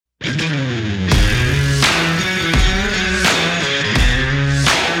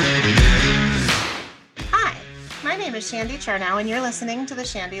Shandy Chernow, and you're listening to the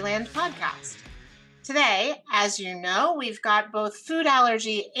Shandyland podcast. Today, as you know, we've got both food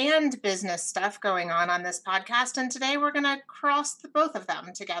allergy and business stuff going on this podcast, and today we're going to cross both of them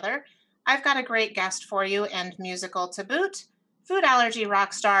together. I've got a great guest for you and musical to boot. Food allergy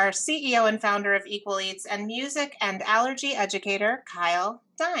rock star, CEO and founder of Equal Eats, and music and allergy educator, Kyle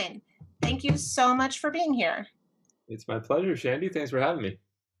Dine. Thank you so much for being here. It's my pleasure, Shandy. Thanks for having me.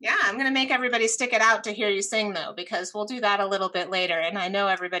 Yeah, I'm going to make everybody stick it out to hear you sing, though, because we'll do that a little bit later, and I know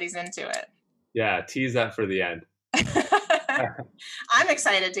everybody's into it. Yeah, tease that for the end. I'm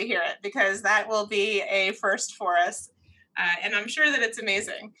excited to hear it, because that will be a first for us, and I'm sure that it's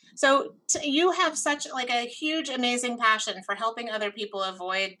amazing. So you have such a huge, amazing passion for helping other people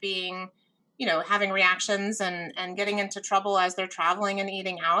avoid being, having reactions and getting into trouble as they're traveling and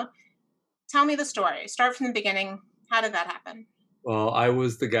eating out. Tell me the story. Start from the beginning. How did that happen? Well, I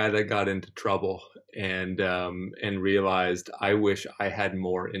was the guy that got into trouble and realized I wish I had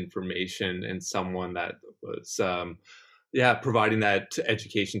more information and someone that was providing that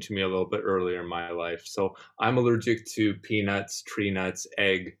education to me a little bit earlier in my life. So I'm allergic to peanuts, tree nuts,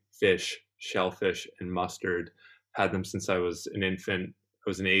 egg, fish, shellfish, and mustard. Had them since I was an infant. I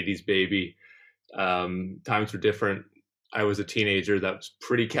was an 80s baby. Times were different. I was a teenager that was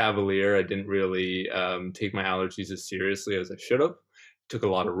pretty cavalier. I didn't really take my allergies as seriously as I should have. Took a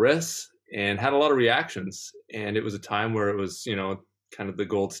lot of risks and had a lot of reactions. And it was a time where it was, kind of the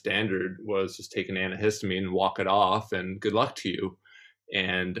gold standard was just take an antihistamine and walk it off and good luck to you.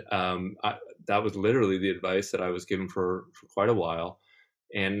 And that was literally the advice that I was given for quite a while.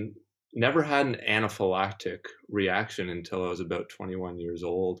 And never had an anaphylactic reaction until I was about 21 years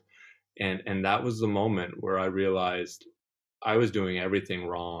old. And that was the moment where I realized I was doing everything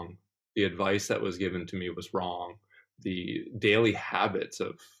wrong. The advice that was given to me was wrong. The daily habits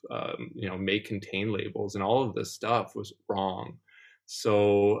of, may contain labels and all of this stuff was wrong.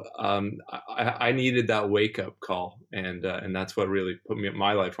 So I needed that wake up call. And that's what really put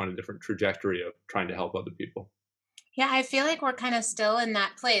my life on a different trajectory of trying to help other people. Yeah, I feel like we're kind of still in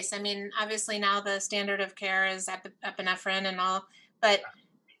that place. I mean, obviously now the standard of care is epinephrine and all, but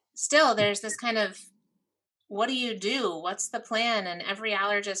still there's this kind of, what do you do? What's the plan? And every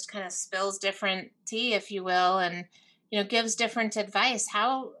allergist kind of spills different tea, if you will, and gives different advice.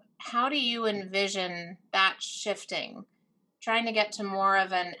 How do you envision that shifting? Trying to get to more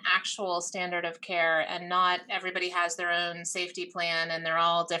of an actual standard of care, and not everybody has their own safety plan and they're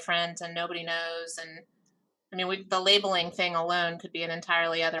all different and nobody knows. And I mean, the labeling thing alone could be an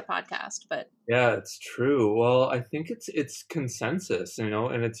entirely other podcast, but yeah, it's true. Well, I think it's consensus, and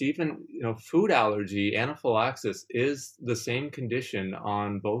it's even, food allergy, anaphylaxis is the same condition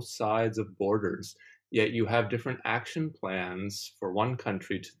on both sides of borders. Yet you have different action plans for one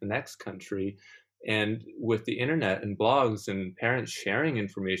country to the next country. And with the internet and blogs and parents sharing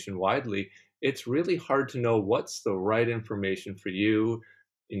information widely, it's really hard to know what's the right information for you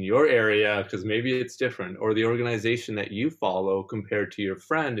in your area, because maybe it's different, or the organization that you follow compared to your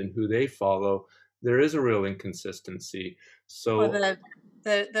friend and who they follow. There is a real inconsistency. So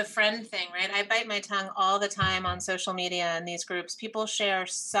the friend thing, right? I bite my tongue all the time on social media and these groups. People share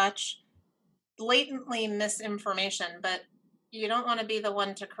such blatantly misinformation, but you don't want to be the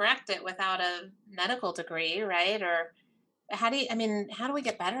one to correct it without a medical degree, right? Or how do we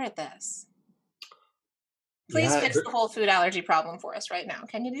get better at this? Please fix the whole food allergy problem for us right now.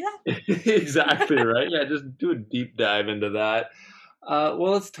 Can you do that? Exactly, right? Yeah, just do a deep dive into that.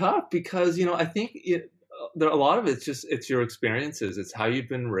 Well, it's tough because, I think a lot of it's your experiences. It's how you've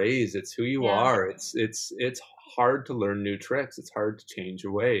been raised. It's who you are. It's hard to learn new tricks. It's hard to change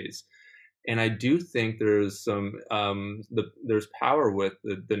your ways. And I do think there's some there's power with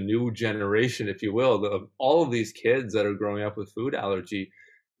the new generation, if you will, of all of these kids that are growing up with food allergy.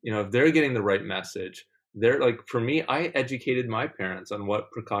 If they're getting the right message, they're like, for me, I educated my parents on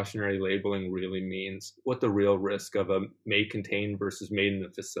what precautionary labeling really means, what the real risk of a may contain versus made in the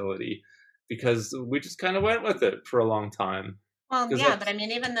facility, because we just kind of went with it for a long time. Well, yeah, but I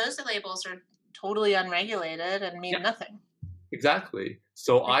mean, even those labels are totally unregulated and mean nothing. Exactly.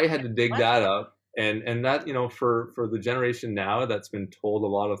 So I had to dig that up, and that, for the generation now that's been told a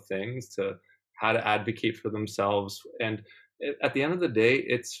lot of things to how to advocate for themselves. And at the end of the day,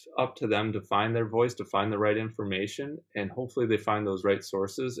 it's up to them to find their voice, to find the right information, and hopefully they find those right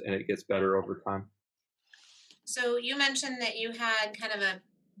sources and it gets better over time. So you mentioned that you had kind of a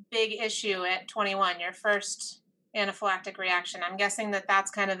big issue at 21, your first anaphylactic reaction. I'm guessing that that's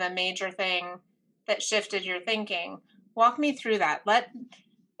kind of a major thing that shifted your thinking. Walk me through that.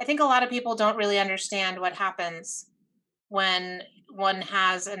 I think a lot of people don't really understand what happens when one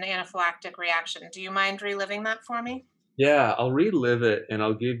has an anaphylactic reaction. Do you mind reliving that for me? Yeah, I'll relive it, and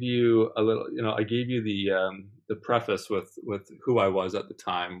I'll give you a little. I gave you the preface with who I was at the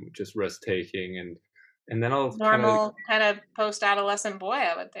time, just risk taking, and then I'll kind of Normal kind of post-adolescent boy,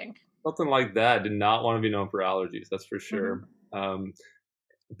 I would think. something like that. Did not want to be known for allergies, that's for Hmm. sure.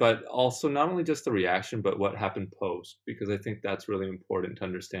 But also not only just the reaction, but what happened post, because I think that's really important to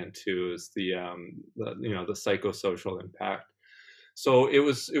understand too, is the psychosocial impact. So it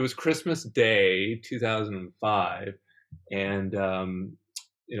was Christmas Day 2005, and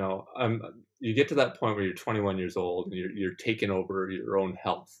you get to that point where you're 21 years old and you're taking over your own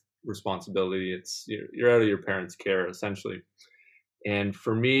health responsibility. It's you're out of your parents' care essentially. And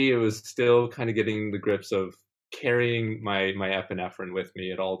for me, it was still kind of getting the grips of carrying my epinephrine with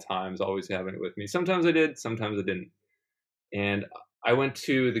me at all times, always having it with me. Sometimes I did, sometimes I didn't. And I went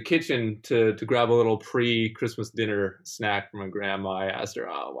to the kitchen to grab a little pre-Christmas dinner snack from my grandma. I asked her,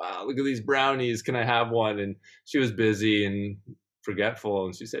 "Oh wow, look at these brownies. Can I have one?" And she was busy and forgetful,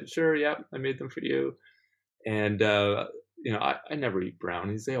 and she said, "Sure, yep, I made them for you." And I never eat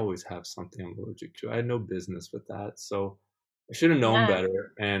brownies. They always have something I'm allergic to. I had no business with that, so I should have known Yeah.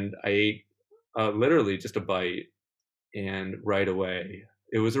 better. And I ate literally just a bite, and right away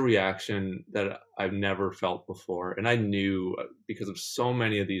it was a reaction that I've never felt before. And I knew because of so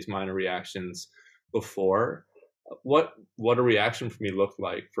many of these minor reactions before what a reaction for me looked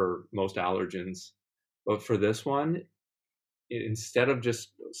like for most allergens. But for this one, instead of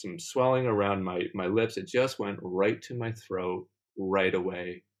just some swelling around my lips, it just went right to my throat right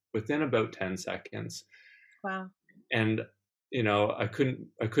away within about 10 seconds. Wow. And I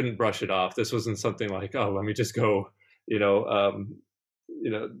couldn't brush it off. This wasn't something like, oh, let me just go, you know um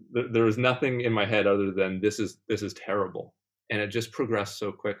there was nothing in my head other than this is terrible. And it just progressed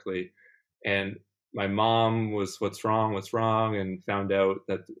so quickly. And my mom was, what's wrong, and found out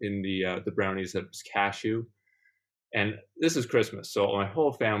that in the brownies that was cashew. And this is Christmas, so my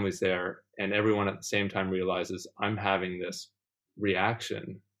whole family's there, and everyone at the same time realizes I'm having this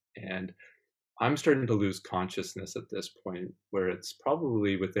reaction. And I'm starting to lose consciousness at this point, where it's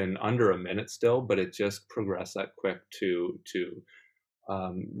probably within under a minute still, but it just progressed that quick to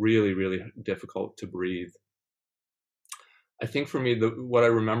really, really difficult to breathe. I think for me, what I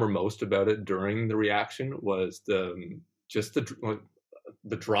remember most about it during the reaction was just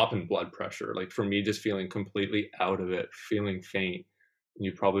the drop in blood pressure. Like for me, just feeling completely out of it, feeling faint. And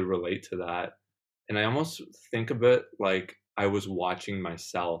you probably relate to that. And I almost think of it like I was watching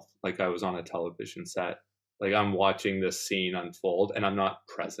myself, like I was on a television set. Like I'm watching this scene unfold and I'm not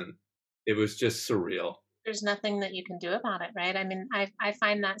present. It was just surreal. There's nothing that you can do about it, right? I mean, I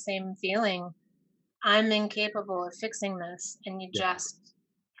find that same feeling. I'm incapable of fixing this, and you Yeah, just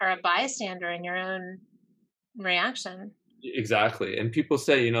are a bystander in your own reaction. exactly. And people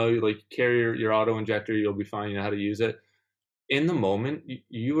say, like carry your auto injector, you'll be fine. You know how to use it. In the moment,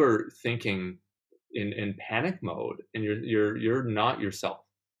 you are thinking in panic mode, and you're not yourself.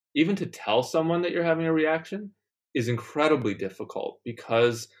 Even to tell someone that you're having a reaction is incredibly difficult,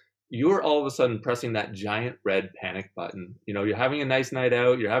 because you're all of a sudden pressing that giant red panic button. You're having a nice night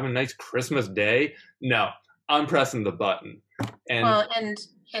out, you're having a nice Christmas day. No, I'm pressing the button. And Well,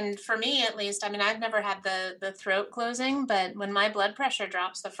 and for me at least, I mean, I've never had the throat closing, but when my blood pressure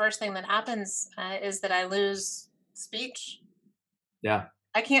drops, the first thing that happens is that I lose speech. yeah,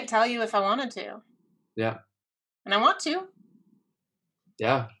 I can't tell you if I wanted to, yeah, and I want to.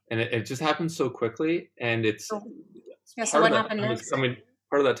 yeah. And it just happens so quickly, and it's So, yeah. So part of what that happened time is next? coming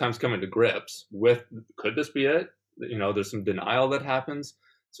part of that time's coming to grips with, could this be it? There's some denial that happens.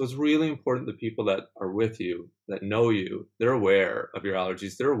 So it's really important that people that are with you, that know you, they're aware of your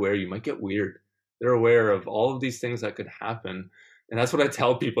allergies. They're aware you might get weird. They're aware of all of these things that could happen. And that's what I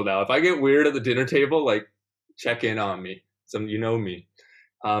tell people now. If I get weird at the dinner table, like, check in on me. You know me.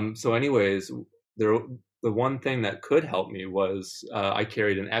 So anyways, there the one thing that could help me was I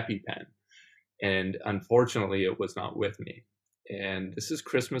carried an EpiPen, and unfortunately it was not with me. And this is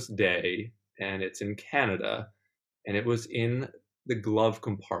Christmas Day, and it's in Canada, and it was in the glove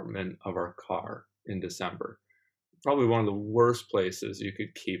compartment of our car in December. Probably one of the worst places you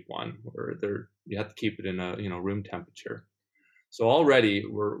could keep one, where you have to keep it in a room temperature. So already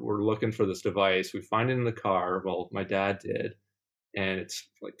we're looking for this device. We find it in the car. Well, my dad did, and it's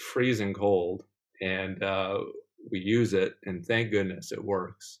like freezing cold. And we use it, and thank goodness it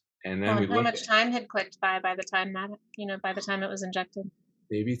works. And Well, then we and how look much at time had clicked by the time that by the time it was injected?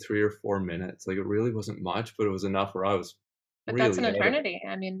 maybe 3 or 4 minutes. Like it really wasn't much, but it was enough where I was But that's really an out of it. eternity.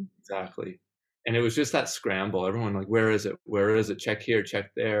 I mean, Exactly. And it was just that scramble. Everyone like, where is it? Where is it? Check here,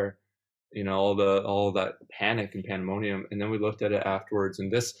 check there. all that panic and pandemonium. And then we looked at it afterwards,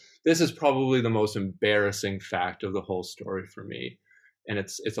 and this is probably the most embarrassing fact of the whole story for me, and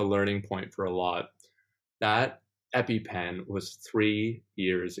it's a learning point for a lot. That EpiPen was 3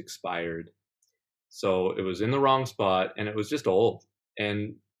 years expired, so it was in the wrong spot, and it was just old.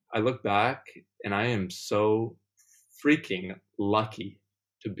 And I look back, and I am so freaking lucky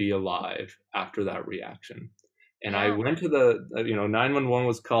to be alive after that reaction. And I Yeah. went to the, 911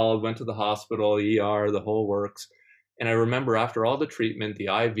 was called, went to the hospital, ER, the whole works. And I remember after all the treatment, the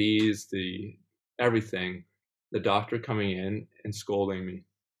IVs, the everything, the doctor coming in and scolding me,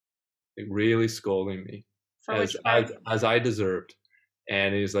 like really scolding me, For as which part? as I deserved.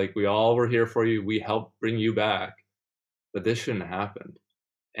 And he's like, "We all were here for you. We helped bring you back, but this shouldn't have happened."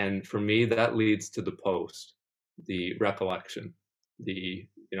 And for me, that leads to the post, the recollection, the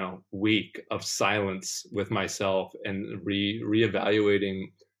week of silence with myself, and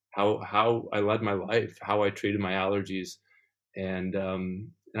reevaluating how I led my life, how I treated my allergies, and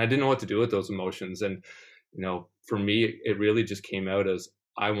I didn't know what to do with those emotions. And for me, it really just came out as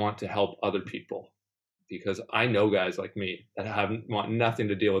I want to help other people, because I know guys like me that haven't want nothing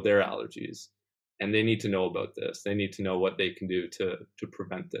to deal with their allergies, and they need to know about this. They need to know what they can do to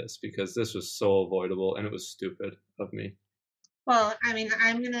prevent this, because this was so avoidable and it was stupid of me. Well, I mean,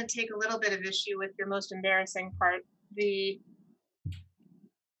 I'm going to take a little bit of issue with your most embarrassing part. The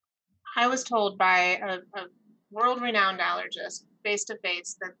I was told by a world-renowned allergist face to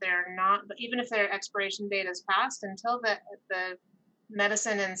face that they're not, even if their expiration date is passed, until the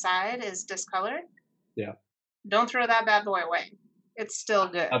medicine inside is discolored, Yeah. don't throw that bad boy away. It's still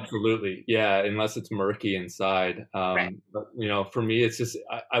good. Absolutely. Yeah, unless it's murky inside. Right. But for me, it's just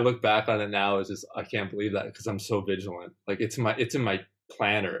I look back on it now as just I can't believe that, because I'm so vigilant. Like it's in my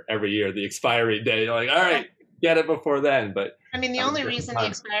planner every year, the expiry date. Like, all right, get it before then. But I mean, the only reason the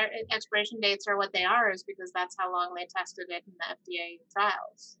time. expiration dates are what they are is because that's how long they tested it in the FDA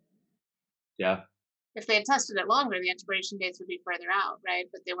trials. Yeah. If they had tested it longer, the expiration dates would be further out, right?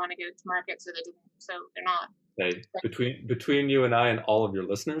 But they want to get it to market, so they didn't. So they're not. Hey, between you and I and all of your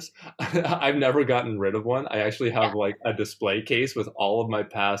listeners, I've never gotten rid of one. I actually have like a display case with all of my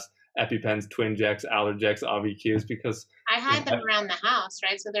past EpiPens, Twinjects, Allergex, AviQs, because I hide them around the house,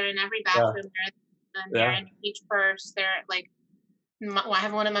 right? So they're in every bathroom. They're in each purse. They're like, I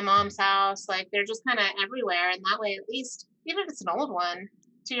have one in my mom's house. Like they're just kind of everywhere, and that way, at least, even if it's an old one,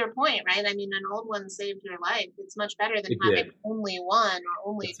 to your point, right? I mean, an old one saved your life. It's much better than having only one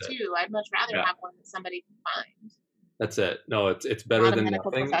or only two. I'd much rather have one that somebody can find. That's it. No, it's better than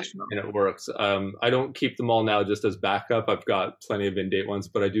nothing, and it works. I don't keep them all now just as backup. I've got plenty of in-date ones,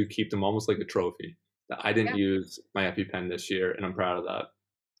 but I do keep them almost like a trophy. I didn't use my EpiPen this year, and I'm proud of that.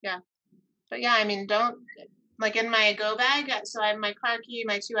 Yeah. But yeah, I mean, don't, like in my go bag, so I have my car key,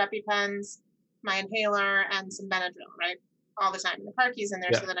 my 2 EpiPens, my inhaler, and some Benadryl, right? All the time. And the car key's in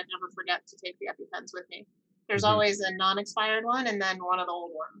there so that I never forget to take the EpiPens with me. There's always a non-expired one and then one of the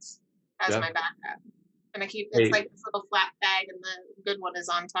old ones as my backpack. And I keep, it's like this little flat bag and the good one is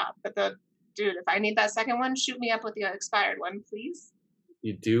on top. But dude, if I need that second one, shoot me up with the expired one, please.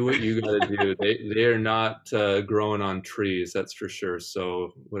 You do what you got to do. They are not growing on trees, that's for sure.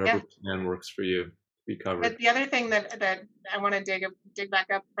 So whatever plan works for you, be covered. But the other thing that I want to dig back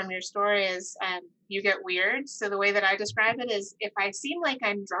up from your story is you get weird. So the way that I describe it is, if I seem like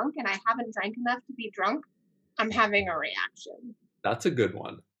I'm drunk and I haven't drank enough to be drunk, I'm having a reaction. That's a good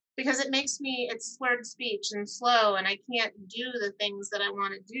one. Because it makes me, it's slurred speech and slow, and I can't do the things that I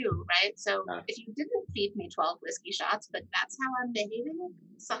want to do, right? So if you didn't feed me 12 whiskey shots, but that's how I'm behaving,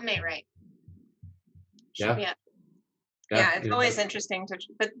 something ain't right. Yeah, it's always interesting to,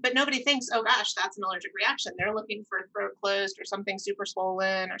 but nobody thinks, oh gosh, that's an allergic reaction. They're looking for throat closed or something super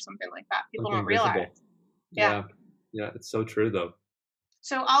swollen or something like that. People don't realize. Yeah, it's so true though.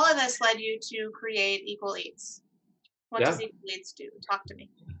 So all of this led you to create Equal Eats. What does Equal Eats do? Talk to me.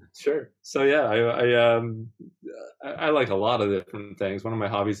 Sure. So I like a lot of different things. One of my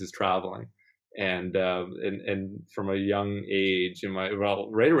hobbies is traveling, and from a young age,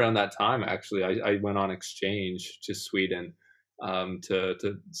 right around that time, actually, I went on exchange to Sweden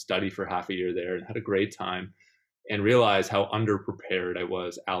to study for half a year there, and had a great time, and realized how underprepared I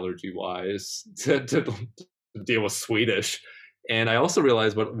was allergy wise to deal with Swedish, and I also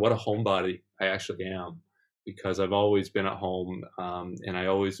realized what a homebody I actually am, because I've always been at home, and I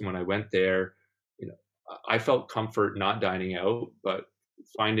always, when I went there, I felt comfort not dining out, but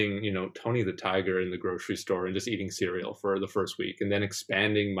finding, Tony the Tiger in the grocery store and just eating cereal for the first week, and then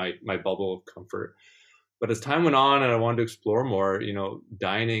expanding my bubble of comfort. But as time went on and I wanted to explore more,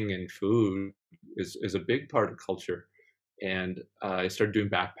 dining and food is a big part of culture. and I started doing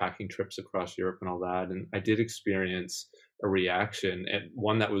backpacking trips across Europe and all that. And I did experience a reaction, and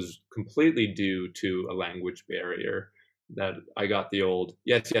one that was completely due to a language barrier. That I got the old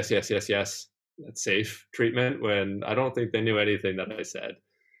yes, yes, yes, yes, yes, that's safe treatment when I don't think they knew anything that I said.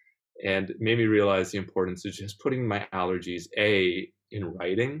 And it made me realize the importance of just putting my allergies, A, in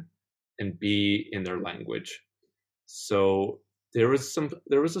writing, and B, in their language. So there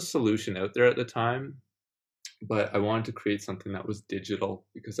was a solution out there at the time, but I wanted to create something that was digital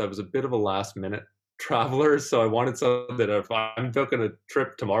because I was a bit of a last minute traveler. So I wanted something that if I'm booking a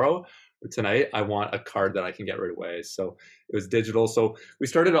trip tomorrow or tonight, I want a card that I can get right away. So it was digital. So we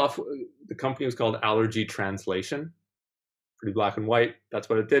started off, the company was called Allergy Translation, pretty black and white. That's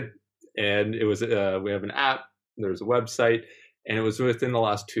what it did. And it was, we have an app, there's a website. And it was within the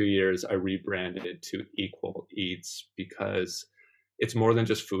last 2 years, I rebranded it to Equal Eats because it's more than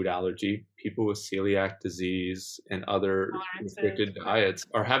just food allergy. People with celiac disease and other restricted diets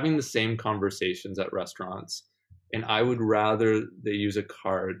are having the same conversations at restaurants. And I would rather they use a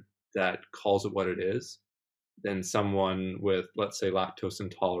card that calls it what it is than someone with, let's say, lactose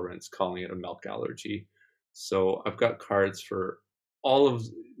intolerance calling it a milk allergy. So I've got cards for all of,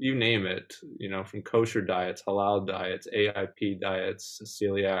 you name it, from kosher diets, halal diets, AIP diets,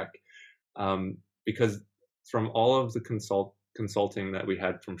 celiac, because from all of the consulting that we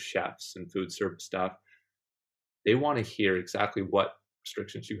had from chefs and food service staff, they want to hear exactly what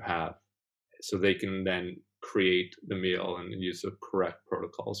restrictions you have so they can then create the meal and use the correct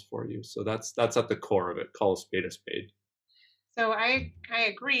protocols for you. So that's at the core of it. Call a spade a spade. So I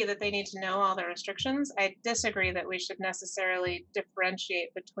agree that they need to know all the restrictions. I disagree that we should necessarily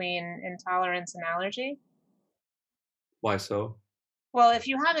differentiate between intolerance and allergy. Why so? Well, if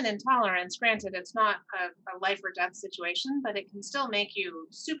you have an intolerance, granted, it's not a life or death situation, but it can still make you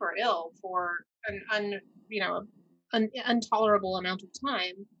super ill for an intolerable amount of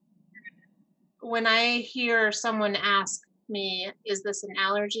time. When I hear someone ask me, is this an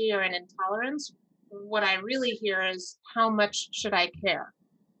allergy or an intolerance? What I really hear is, how much should I care?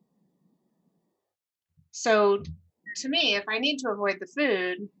 So to me, if I need to avoid the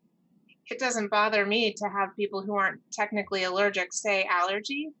food, it doesn't bother me to have people who aren't technically allergic say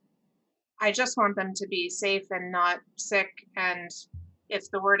allergy. I just want them to be safe and not sick. And if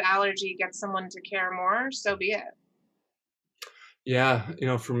the word allergy gets someone to care more, so be it. Yeah,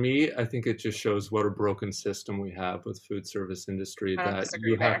 for me, I think it just shows what a broken system we have with food service industry, I don't that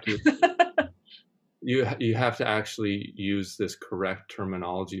disagree there. you have to actually use this correct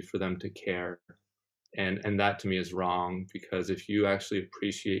terminology for them to care. And that to me is wrong, because if you actually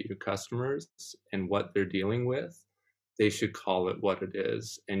appreciate your customers and what they're dealing with, they should call it what it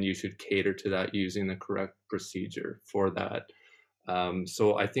is, and you should cater to that using the correct procedure for that.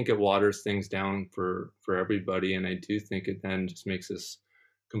 So I think it waters things down for everybody, and I do think it then just makes this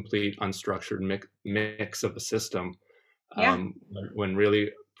complete unstructured mix of a system. Yeah. When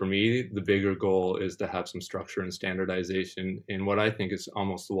really, for me, the bigger goal is to have some structure and standardization in what I think is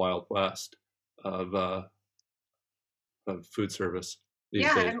almost the Wild West of food service these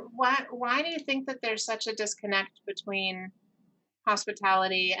Yeah. days. And why do you think that there's such a disconnect between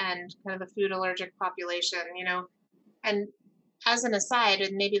hospitality and kind of the food allergic population? And as an aside,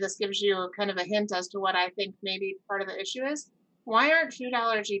 and maybe this gives you kind of a hint as to what I think maybe part of the issue is, why aren't food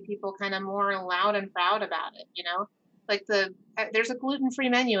allergy people kind of more loud and proud about it? Like there's a gluten-free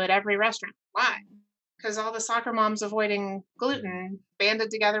menu at every restaurant. Why? Because all the soccer moms avoiding gluten banded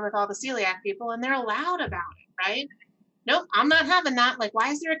together with all the celiac people, and they're loud about it, right? Nope, I'm not having that. Like, why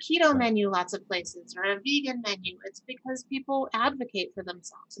is there a keto menu lots of places or a vegan menu? It's because people advocate for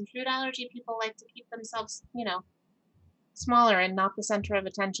themselves, and food allergy people like to keep themselves, smaller and not the center of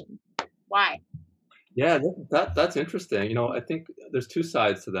attention. Why? Yeah, that's interesting. I think there's two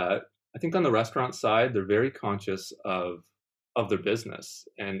sides to that. I think on the restaurant side, they're very conscious of their business,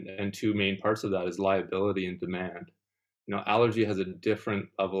 and two main parts of that is liability and demand. Allergy has a different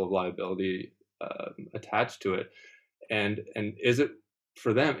level of liability attached to it, and is it,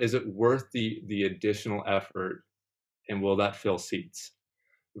 for them, is it worth the additional effort, and will that fill seats?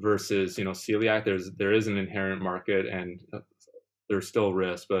 Versus celiac, there is an inherent market, and there's still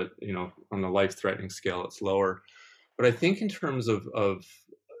risk, but on the life-threatening scale, it's lower. But I think in terms of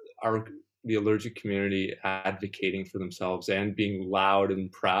the allergic community advocating for themselves and being loud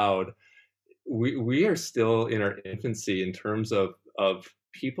and proud, we are still in our infancy in terms of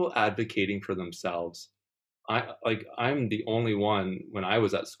people advocating for themselves. I'm the only one when I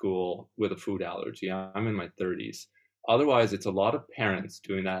was at school with a food allergy. I'm in my 30s. Otherwise, it's a lot of parents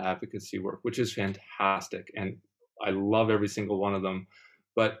doing that advocacy work, which is fantastic, and I love every single one of them.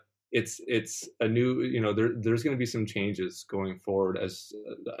 But it's a new, there's going to be some changes going forward as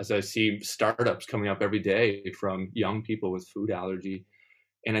I see startups coming up every day from young people with food allergy.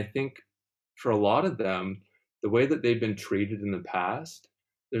 And I think for a lot of them, the way that they've been treated in the past,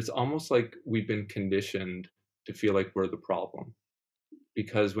 there's almost like we've been conditioned to feel like we're the problem.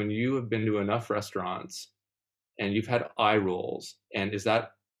 Because when you have been to enough restaurants and you've had eye rolls, and is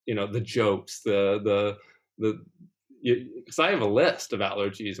that, the jokes, because I have a list of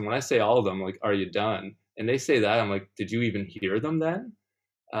allergies, and when I say all of them, like, are you done? And they say that, I'm like, did you even hear them then?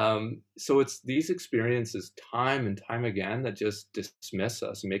 So it's these experiences time and time again that just dismiss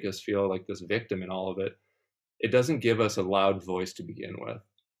us and make us feel like this victim in all of it. It doesn't give us a loud voice to begin with,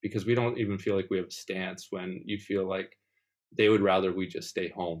 because we don't even feel like we have a stance when you feel like they would rather we just stay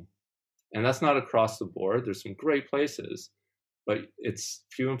home. And that's not across the board. There's some great places, but it's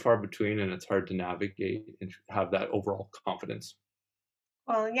few and far between, and it's hard to navigate and have that overall confidence.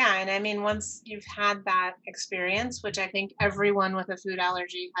 Well, yeah, and I mean, once you've had that experience, which I think everyone with a food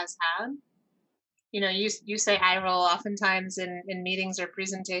allergy has had, you say eye roll oftentimes in meetings or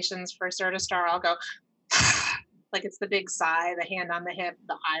presentations for Certistar. I'll go like it's the big sigh, the hand on the hip,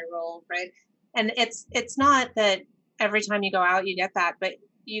 the eye roll, right? And it's not that every time you go out you get that, but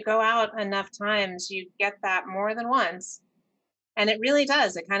you go out enough times, you get that more than once, and it really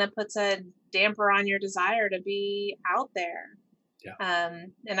does. It kind of puts a damper on your desire to be out there. Yeah.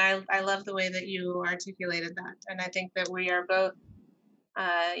 And I love the way that you articulated that. And I think that we are both,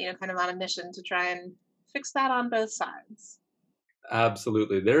 kind of on a mission to try and fix that on both sides.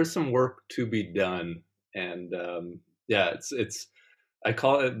 Absolutely. There's some work to be done. And yeah, it's, I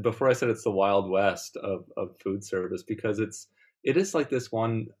call it, before I said it's the Wild West of food service, because it is like this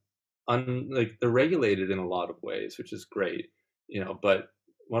one, like they're regulated in a lot of ways, which is great, but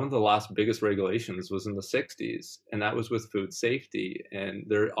one of the last biggest regulations was in the 60s, and that was with food safety. And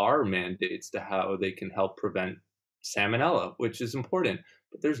there are mandates to how they can help prevent salmonella, which is important,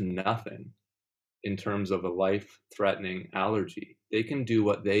 but there's nothing in terms of a life-threatening allergy. They can do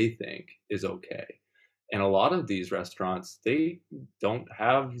what they think is okay. And a lot of these restaurants, they don't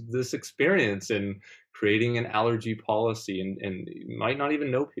have this experience in creating an allergy policy, and might not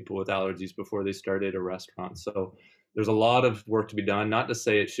even know people with allergies before they started a restaurant. So there's a lot of work to be done. Not to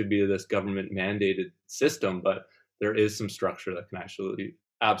say it should be this government mandated system, but there is some structure that can actually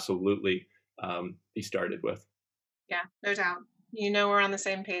absolutely be started with. Yeah, no doubt. We're on the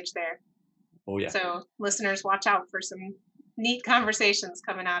same page there. Oh yeah. So listeners, watch out for some neat conversations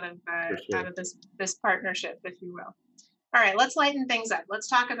coming out of sure. out of this partnership, if you will. All right, let's lighten things up. Let's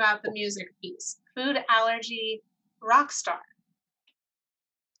talk about the music piece. Food allergy rock star.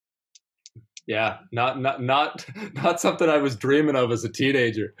 Yeah, not something I was dreaming of as a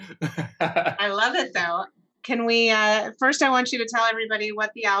teenager. I love it though. Can we first, I want you to tell everybody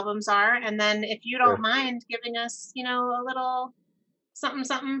what the albums are, and then if you don't mind giving us, a little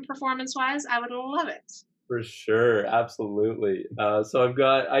something performance wise, I would love it. For sure, absolutely. So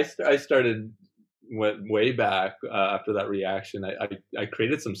I started, went way back after that reaction. I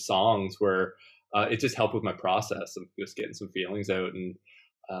created some songs where it just helped with my process of just getting some feelings out, and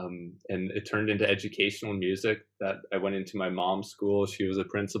it turned into educational music. That I went into my mom's school. She was a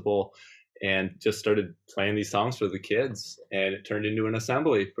principal, and just started playing these songs for the kids, and it turned into an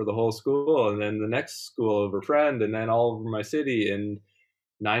assembly for the whole school, and then the next school of a friend, and then all over my city. And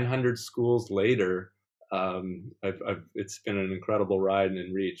 900 schools later, it's been an incredible ride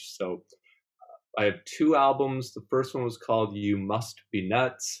and reach. So I have 2 albums. The first one was called You Must Be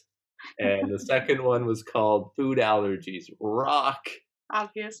Nuts, and the second one was called Food Allergies Rock.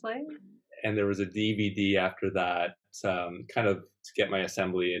 Obviously. And there was a DVD after that, kind of to get my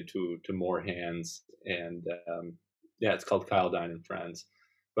assembly into more hands. And yeah, it's called Kyle Dine and Friends.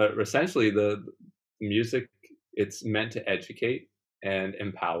 But essentially, the music, it's meant to educate and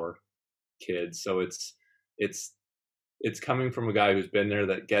empower kids. So it's coming from a guy who's been there,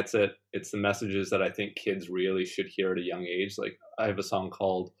 that gets it. It's the messages that I think kids really should hear at a young age. Like, I have a song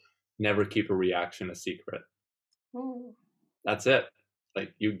called Never Keep a Reaction a Secret. Ooh. That's it.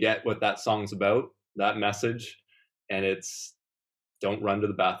 Like, you get what that song's about, that message, and it's, don't run to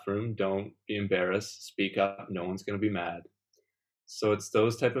the bathroom, don't be embarrassed, speak up, no one's going to be mad. So it's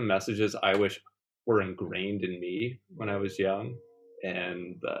those type of messages I wish were ingrained in me when I was young.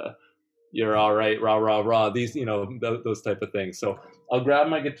 And you're all right, rah, rah, rah, these, those type of things. So I'll grab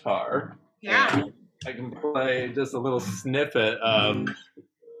my guitar. Yeah. I can play just a little snippet of,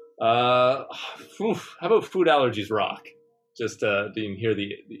 how about Food Allergies Rock? Just you can hear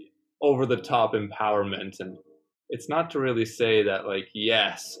the over-the-top empowerment. And it's not to really say that, like,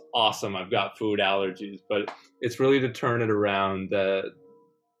 yes, awesome, I've got food allergies, but it's really to turn it around,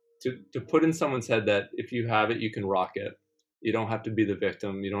 to put in someone's head that if you have it, you can rock it. You don't have to be the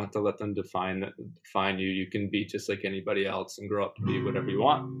victim. You don't have to let them define you. You can be just like anybody else and grow up to be whatever you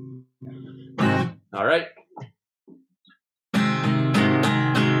want. All right.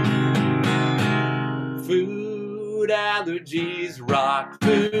 Food allergies rock.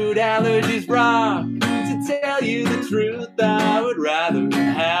 Food allergies rock. To tell you the truth, I would rather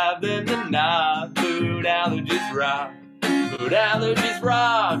have them than not. Food allergies rock. Food allergies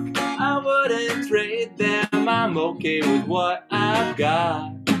rock. I wouldn't trade them. I'm okay with what I've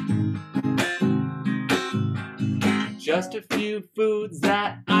got. Just a few foods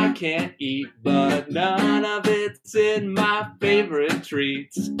that I can't eat, but none of it's in my favorite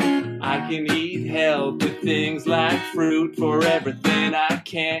treats. I can eat healthy things like fruit. For everything I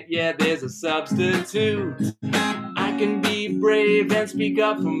can't, yeah, there's a substitute. I can be brave and speak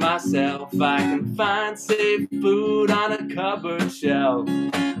up for myself. I can find safe food on a cupboard shelf.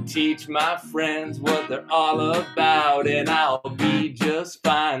 Teach my friends what they're all about, and I'll be just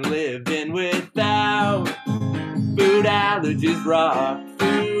fine living without. Food allergies rock.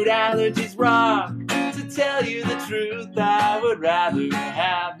 Food allergies rock. To tell you the truth, I would rather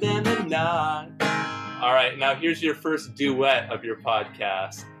have them than not. All right, now here's your first duet of your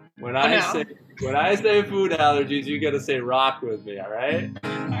podcast. When I say food allergies, you got to say rock with me, all right?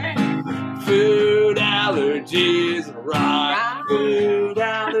 All right. Food allergies rock. Food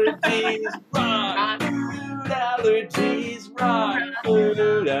allergies rock. Food allergies rock.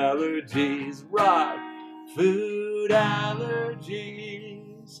 Food allergies rock. Food allergies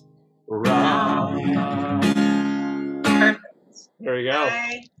rock. Perfect. There we go.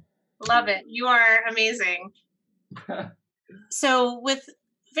 I love it. You are amazing. So with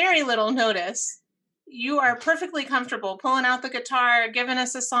very little notice, you are perfectly comfortable pulling out the guitar, giving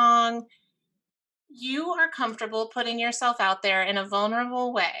us a song. You are comfortable putting yourself out there in a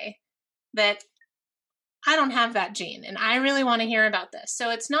vulnerable way that I don't have that gene, and I really want to hear about this. So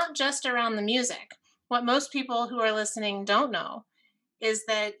it's not just around the music. What most people who are listening don't know is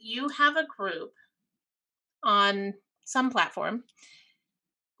that you have a group on some platform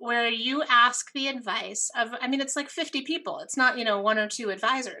where you ask the advice of, I mean, it's like 50 people. It's not, one or two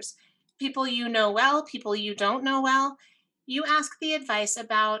advisors. People you know well, people you don't know well. You ask the advice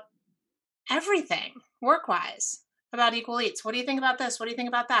about everything, work-wise, about Equal Eats. What do you think about this? What do you think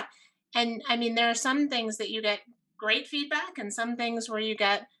about that? And I mean, there are some things that you get great feedback and some things where you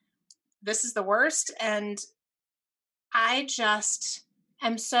get, this is the worst. And I just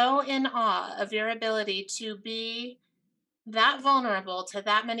am so in awe of your ability to be that vulnerable to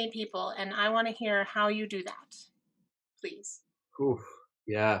that many people. And I want to hear how you do that, please. Oof,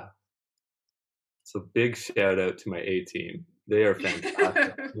 yeah. It's a big shout out to my A team. They are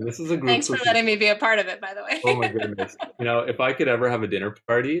fantastic. This is a group. Thanks for letting me be a part of it, by the way. Oh my goodness. If I could ever have a dinner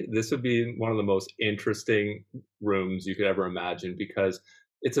party, this would be one of the most interesting rooms you could ever imagine, because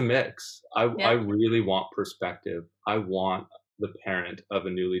it's a mix. I really want perspective. I want the parent of a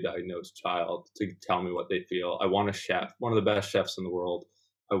newly diagnosed child to tell me what they feel. I want a chef, one of the best chefs in the world.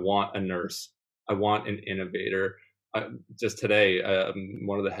 I want a nurse. I want an innovator. Just today,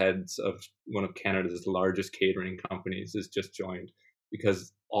 one of the heads of one of Canada's largest catering companies has just joined,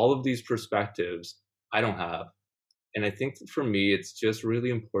 because all of these perspectives I don't have. And I think for me, it's just really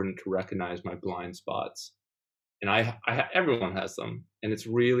important to recognize my blind spots. And everyone has them, and it's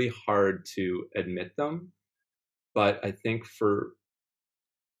really hard to admit them. But I think for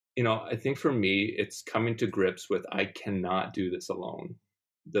me, it's coming to grips with, I cannot do this alone.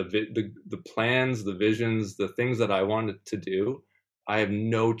 The plans, the visions, the things that I wanted to do, I have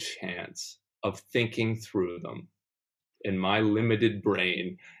no chance of thinking through them in my limited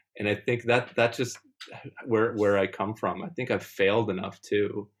brain. And I think that's just where I come from. I think I've failed enough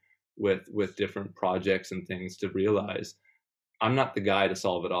too with different projects and things to realize I'm not the guy to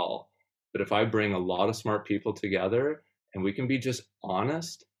solve it all. But if I bring a lot of smart people together and we can be just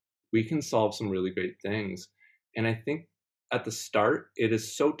honest, we can solve some really great things. And I think at the start, it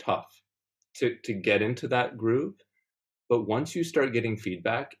is so tough to get into that groove. But once you start getting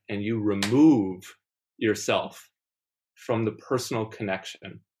feedback and you remove yourself from the personal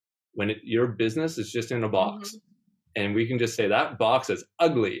connection, when your business is just in a box, and we can just say that box is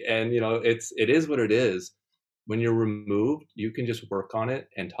ugly, and it is what it is. When you're removed, you can just work on it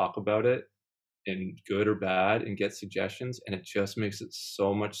and talk about it, in good or bad, and get suggestions, and it just makes it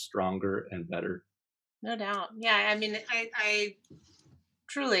so much stronger and better. No doubt. Yeah, I mean, I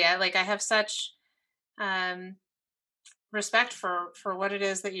truly, I have such respect for what it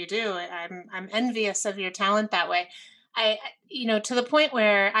is that you do. I'm envious of your talent that way. To the point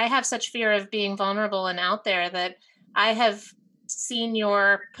where I have such fear of being vulnerable and out there that I have seen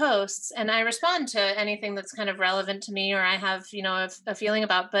your posts, and I respond to anything that's kind of relevant to me or I have, a feeling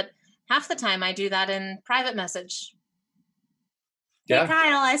about, but half the time I do that in private message. Hey,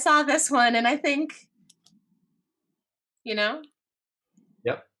 Kyle, I saw this one and I think, Yep.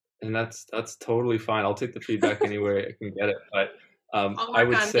 And that's totally fine. I'll take the feedback any way I can get it. But I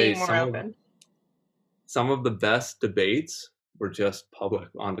would say some of the best debates were just public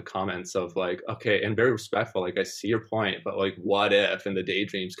on the comments of like, okay, and very respectful. Like, I see your point, but like, what if, and the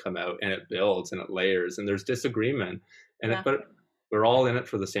daydreams come out and it builds and it layers and there's disagreement but we're all in it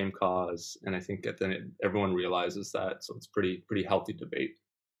for the same cause. And I think then everyone realizes that. So it's pretty healthy debate.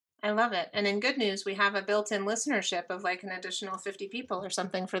 I love it. And in good news, we have a built-in listenership of like an additional 50 people or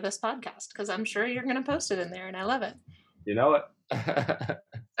something for this podcast, because I'm sure you're going to post it in there, and I love it. You know it.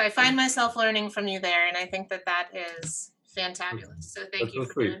 I find myself learning from you there, and I think that is fantabulous. So thank you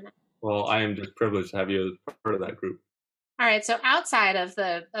for doing that. Well, I am just privileged to have you as part of that group. All right. So outside of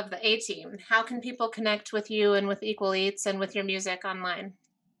the A Team, how can people connect with you and with Equal Eats and with your music online?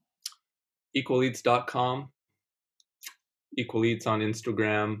 EqualEats.com. Equal Eats on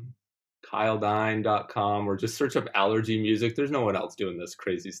Instagram, KyleDine.com, or just search up allergy music. There's no one else doing this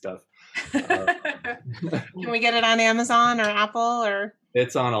crazy stuff. Can we get it on Amazon or Apple or?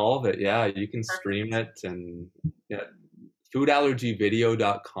 It's on all of it. Yeah, you can stream it. And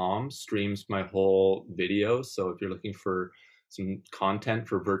foodallergyvideo.com streams my whole video. So if you're looking for some content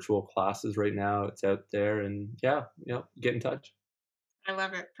for virtual classes right now, it's out there. And get in touch. I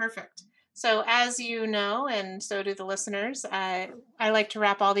love it. Perfect. So as you know, and so do the listeners, I like to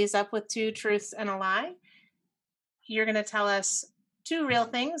wrap all these up with 2 truths and a lie. You're going to tell us 2 real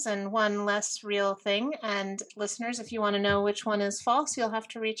things and 1 less real thing. And listeners, if you want to know which one is false, you'll have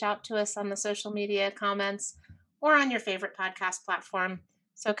to reach out to us on the social media comments or on your favorite podcast platform.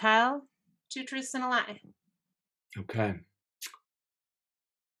 So Kyle, 2 truths and a lie. Okay.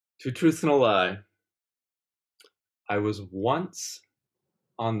 2 truths and a lie. I was once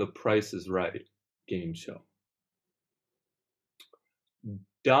on The Price is Right game show.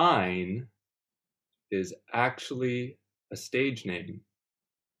 Dine is actually a stage name.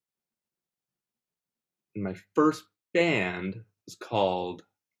 And my first band was called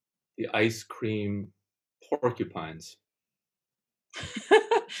the Ice Cream Porcupines.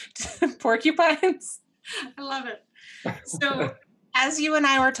 Porcupines? I love it. So as you and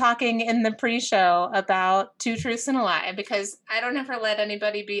I were talking in the pre-show about 2 truths and a lie, because I don't ever let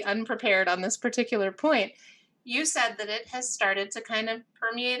anybody be unprepared on this particular point, you said that it has started to kind of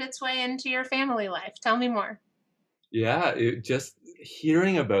permeate its way into your family life. Tell me more. Yeah, just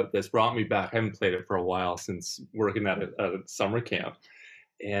hearing about this brought me back. I haven't played it for a while since working at a summer camp.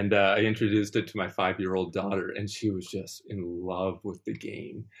 And I introduced it to my 5-year-old daughter, and she was just in love with the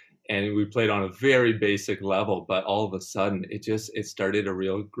game. And we played on a very basic level, but all of a sudden it started a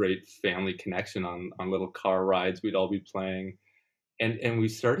real great family connection on little car rides. We'd all be playing, and we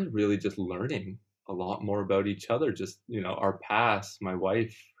started really just learning a lot more about each other. Just, our past, my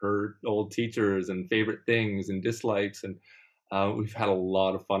wife, her old teachers and favorite things and dislikes. And we've had a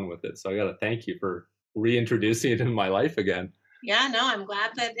lot of fun with it. So I got to thank you for reintroducing it in my life again. Yeah, no, I'm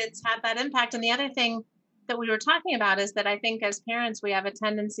glad that it's had that impact. And the other thing that we were talking about is that I think as parents, we have a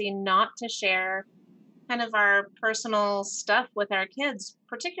tendency not to share kind of our personal stuff with our kids,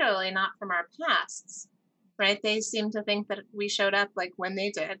 particularly not from our pasts, right? They seem to think that we showed up like when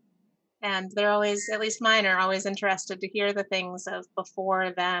they did. And they're always, at least mine are always interested to hear the things of before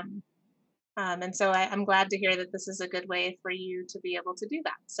them. And so I'm glad to hear that this is a good way for you to be able to do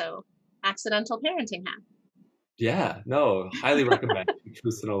that. So accidental parenting hack. Yeah, no, highly recommend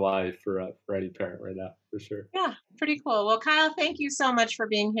Truth and a Lie for any parent right now, for sure. Yeah, pretty cool. Well, Kyle, thank you so much for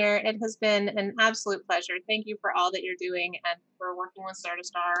being here. It has been an absolute pleasure. Thank you for all that you're doing and for working with Star to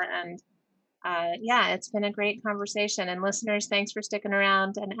Star. And it's been a great conversation. And listeners, thanks for sticking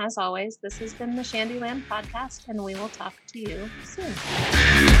around. And as always, this has been the Shandyland Podcast, and we will talk to you soon.